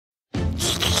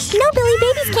No, Billy,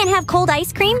 babies can't have cold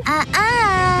ice cream.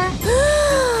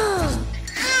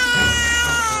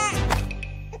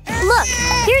 Look,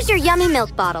 here's your yummy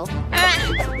milk bottle.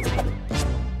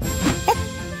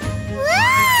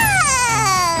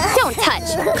 Don't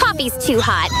touch. Coffee's too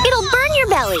hot. It'll burn your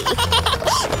belly.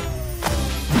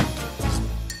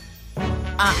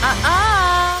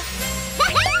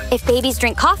 If babies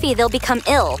drink coffee, they'll become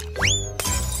ill.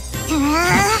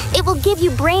 It will give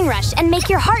you brain rush and make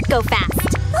your heart go fast.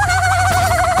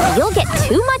 You'll get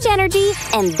too much energy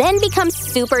and then become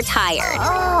super tired.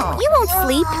 You won't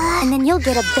sleep, and then you'll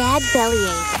get a bad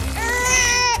bellyache.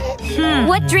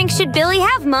 What drink should Billy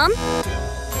have, Mom?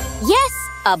 Yes,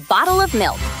 a bottle of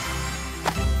milk.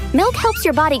 Milk helps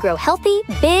your body grow healthy,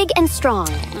 big, and strong.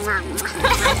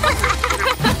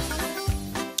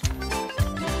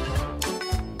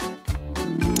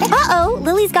 Uh-oh,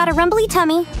 Lily's got a rumbly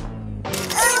tummy.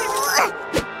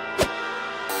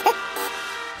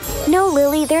 No,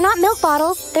 Lily, they're not milk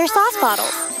bottles. They're sauce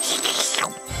bottles.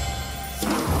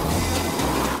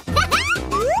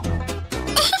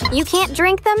 You can't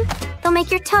drink them? They'll make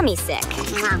your tummy sick.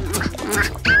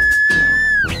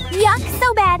 Yuck,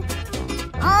 so bad.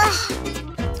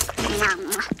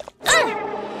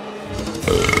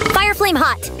 Fire flame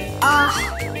hot.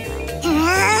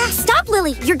 Stop,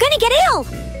 Lily! You're gonna get ill!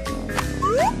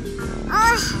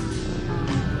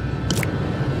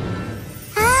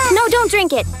 No, don't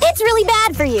drink it. It's really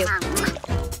bad for you.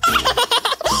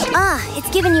 It's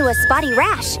giving you a spotty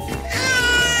rash.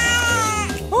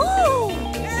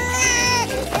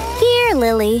 Here,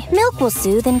 Lily. Milk will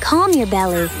soothe and calm your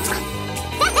belly.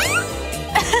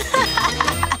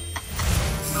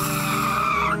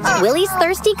 Willie's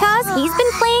thirsty 'cause he's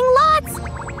been playing lots.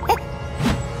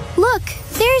 Look,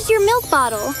 there's your milk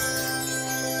bottle.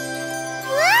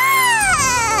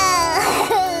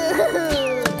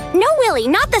 No, Willie,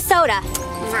 not the soda.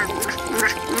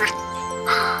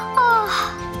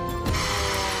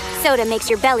 Soda makes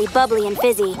your belly bubbly and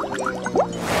fizzy.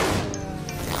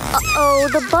 Uh-oh,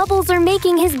 the bubbles are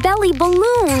making his belly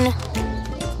balloon.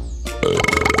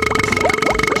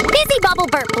 Fizzy bubble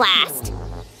burp blast.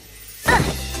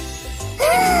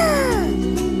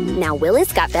 Now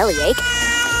Willie's got bellyache.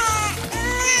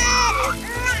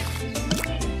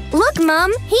 Look,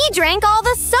 Mom, he drank all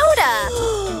the soda.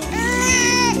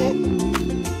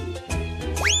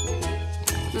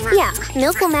 Yeah,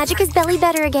 milk will magic his belly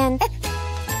better again.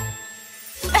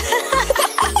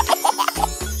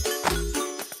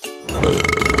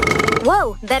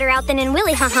 Whoa, better out than in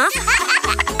Willie, huh?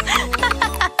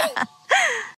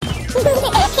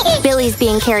 Billy's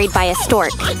being carried by a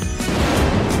stork.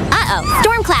 Uh-oh,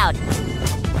 storm cloud.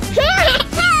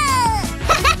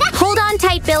 Hold on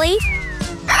tight, Billy.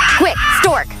 Quick,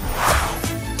 stork.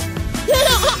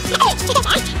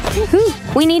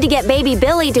 We need to get baby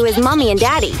Billy to his mommy and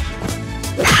daddy.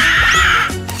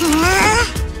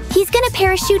 He's gonna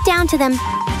parachute down to them.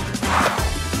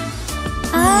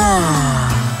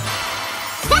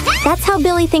 That's how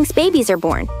Billy thinks babies are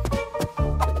born.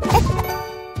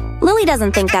 Lily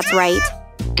doesn't think that's right.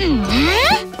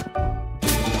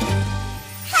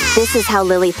 This is how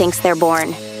Lily thinks they're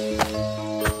born.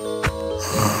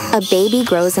 A baby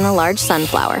grows in a large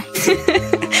sunflower.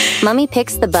 Mummy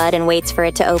picks the bud and waits for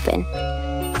it to open.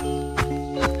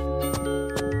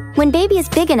 When baby is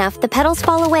big enough, the petals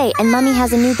fall away and Mummy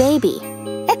has a new baby.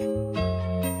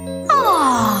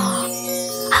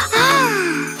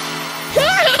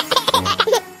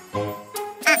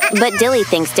 But Dilly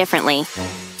thinks differently.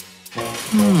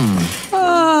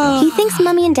 He thinks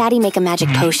Mummy and Daddy make a magic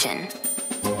potion.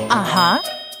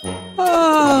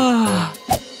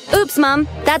 Oops, Mom.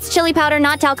 That's chili powder,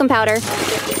 not talcum powder.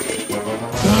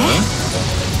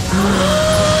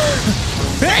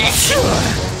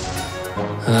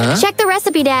 Check the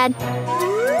recipe, Dad.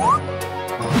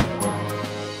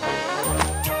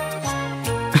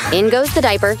 In goes the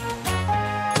diaper.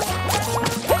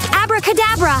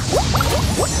 Abracadabra!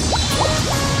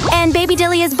 And baby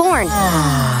Dilly is born.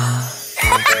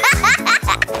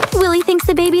 Willie thinks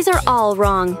the babies are all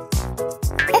wrong.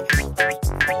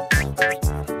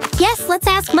 Yes, let's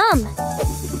ask Mom.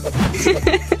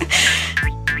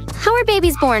 How are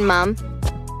babies born, Mom?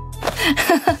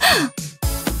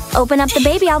 Open up the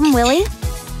baby album, Willie.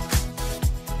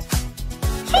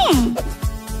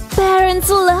 Parents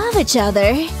love each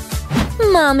other.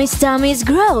 Mommy's tummy is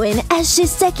growing as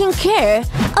she's taking care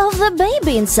of the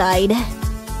baby inside.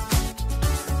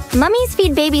 Mummies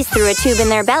feed babies through a tube in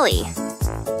their belly.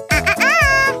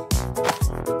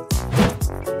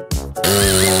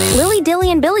 Lily,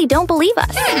 Dilly, and Billy don't believe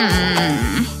us.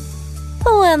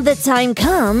 When the time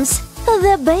comes,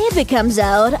 the baby comes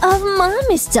out of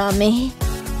Mommy's tummy.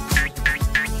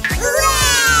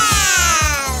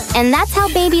 And that's how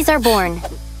babies are born.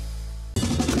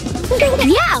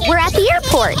 Yeah, we're at the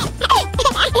airport.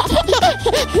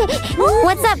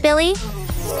 What's up, Billy?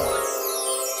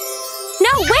 No,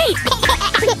 wait!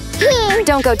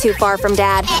 Don't go too far from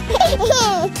Dad.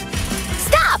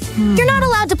 Stop! You're not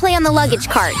allowed to play on the luggage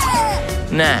cart.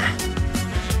 Nah.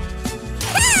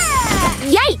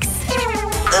 Yikes!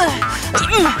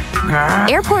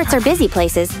 Airports are busy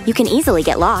places. You can easily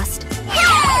get lost.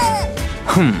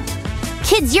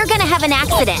 Kids, you're gonna have an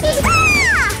accident.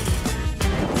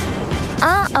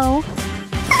 Uh-oh.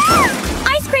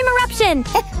 Ice cream eruption!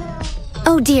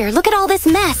 Oh dear, look at all this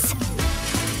mess.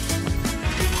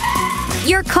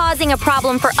 You're causing a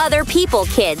problem for other people,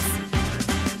 kids.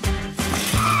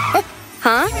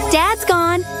 Huh? Dad's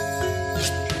gone.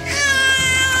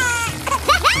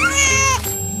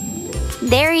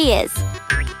 There he is.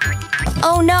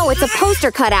 Oh no, it's a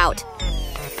poster cutout.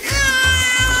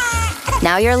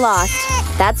 Now you're lost.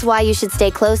 That's why you should stay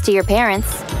close to your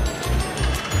parents.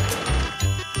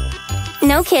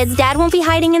 No, kids, Dad won't be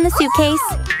hiding in the suitcase.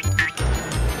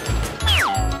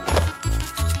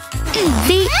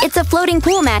 See, it's a floating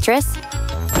pool mattress.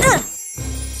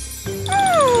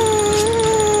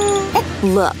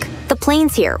 Look, the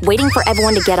plane's here, waiting for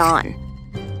everyone to get on.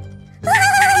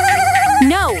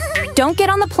 No! Don't get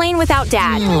on the plane without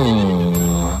Dad.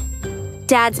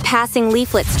 Dad's passing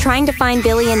leaflets trying to find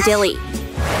Billy and Dilly.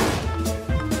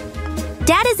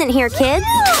 Dad isn't here, kids!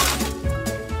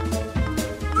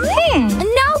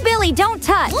 No, Billy, don't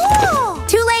touch!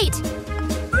 Too late!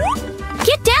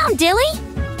 Get down, Dilly!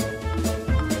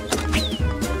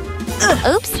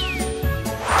 Oops.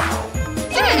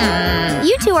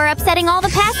 You two are upsetting all the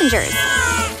passengers.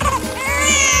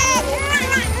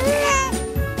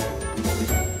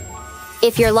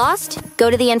 If you're lost, go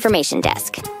to the information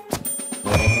desk.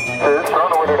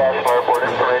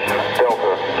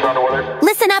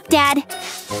 Listen up, Dad.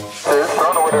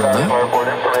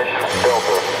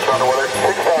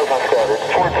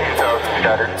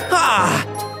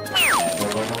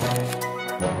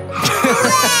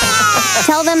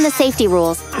 Tell them the safety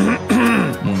rules.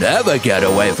 Never get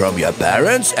away from your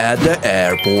parents at the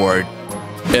airport.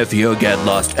 If you get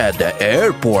lost at the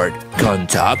airport,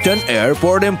 contact an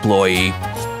airport employee.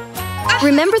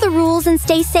 Remember the rules and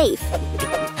stay safe.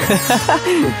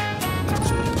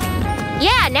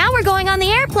 Yeah, now we're going on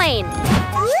the airplane.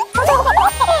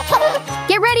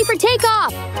 Get ready for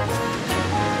takeoff.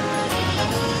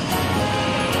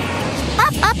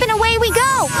 Up, up, and away we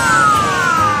go.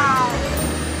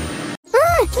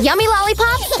 Yummy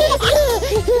lollipops.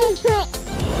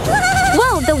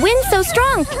 Whoa, the wind's so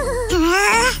strong.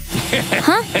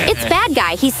 Huh? It's Bad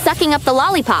Guy. He's sucking up the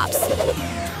lollipops.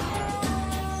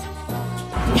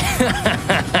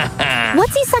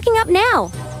 What's he sucking up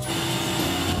now?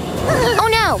 Oh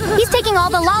no! He's taking all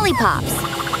the lollipops!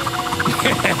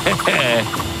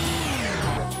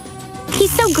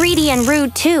 He's so greedy and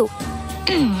rude, too.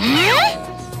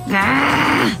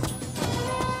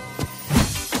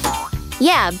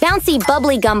 Yeah, bouncy,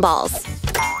 bubbly gumballs.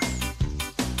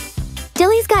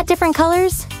 Dilly's got different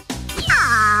colors.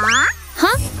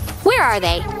 Huh? Where are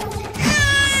they?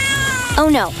 Oh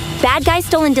no, Bad Guy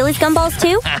stolen Dilly's gumballs,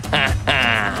 too?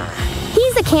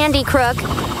 He's a candy crook.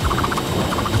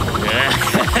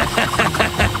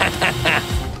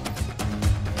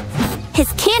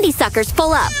 His candy sucker's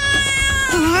full up.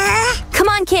 Come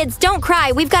on, kids, don't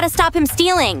cry. We've got to stop him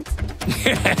stealing.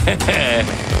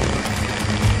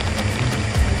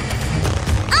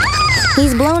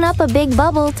 He's blown up a big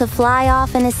bubble to fly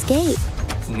off and escape.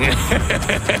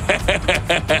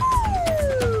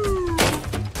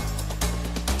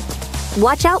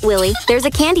 Watch out, Willie. There's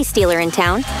a candy stealer in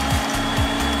town.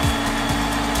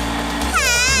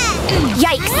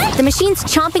 Yikes! The machine's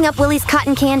chomping up Willie's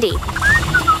cotton candy.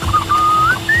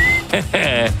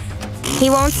 He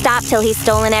won't stop till he's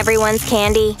stolen everyone's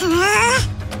candy.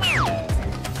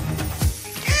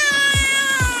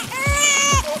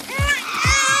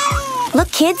 Look,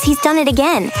 kids, he's done it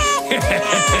again.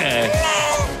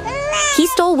 He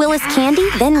stole Willis' candy,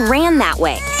 then ran that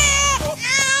way.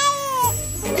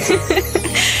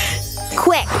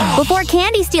 Quick, before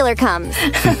Candy Stealer comes.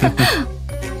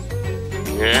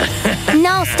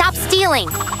 No, stop stealing.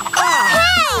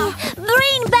 Hey!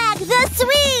 Bring back the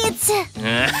sweets!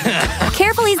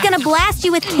 Careful, he's gonna blast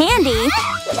you with candy.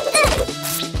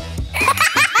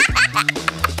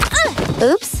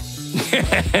 Oops.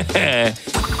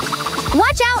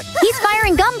 Watch out! He's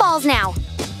firing gumballs now.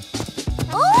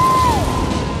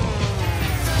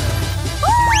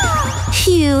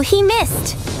 Phew, he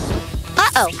missed.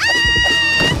 Uh-oh.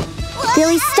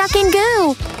 Billy's stuck in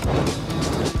goo.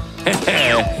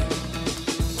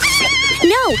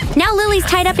 No! Now Lily's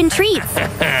tied up in treats.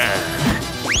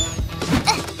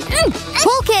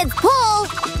 Pull, kids, pull!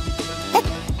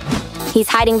 He's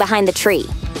hiding behind the tree.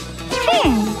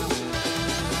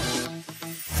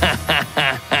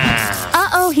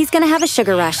 Uh-oh, he's gonna have a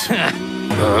sugar rush.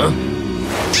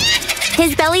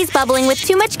 His belly's bubbling with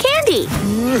too much candy.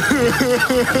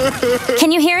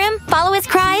 Can you hear him? Follow his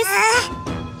cries?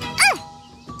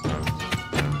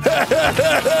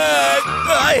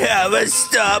 I have a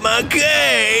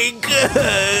stomachache.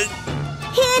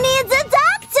 He needs a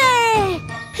doctor!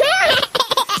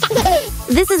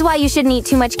 This is why you shouldn't eat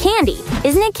too much candy,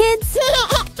 isn't it, kids?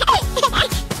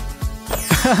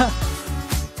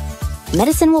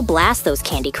 Medicine will blast those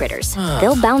candy critters.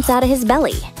 They'll bounce out of his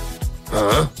belly.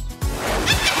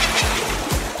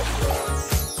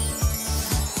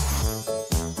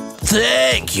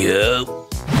 Thank you.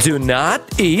 Do not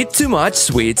eat too much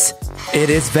sweets. It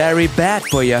is very bad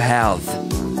for your health.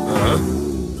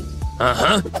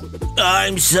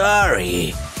 I'm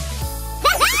sorry.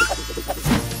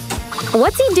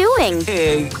 What's he doing?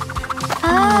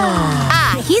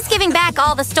 He's giving back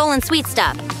all the stolen sweet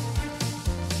stuff.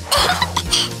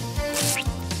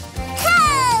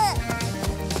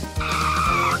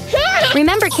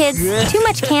 Remember, kids, too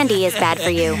much candy is bad for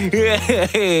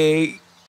you.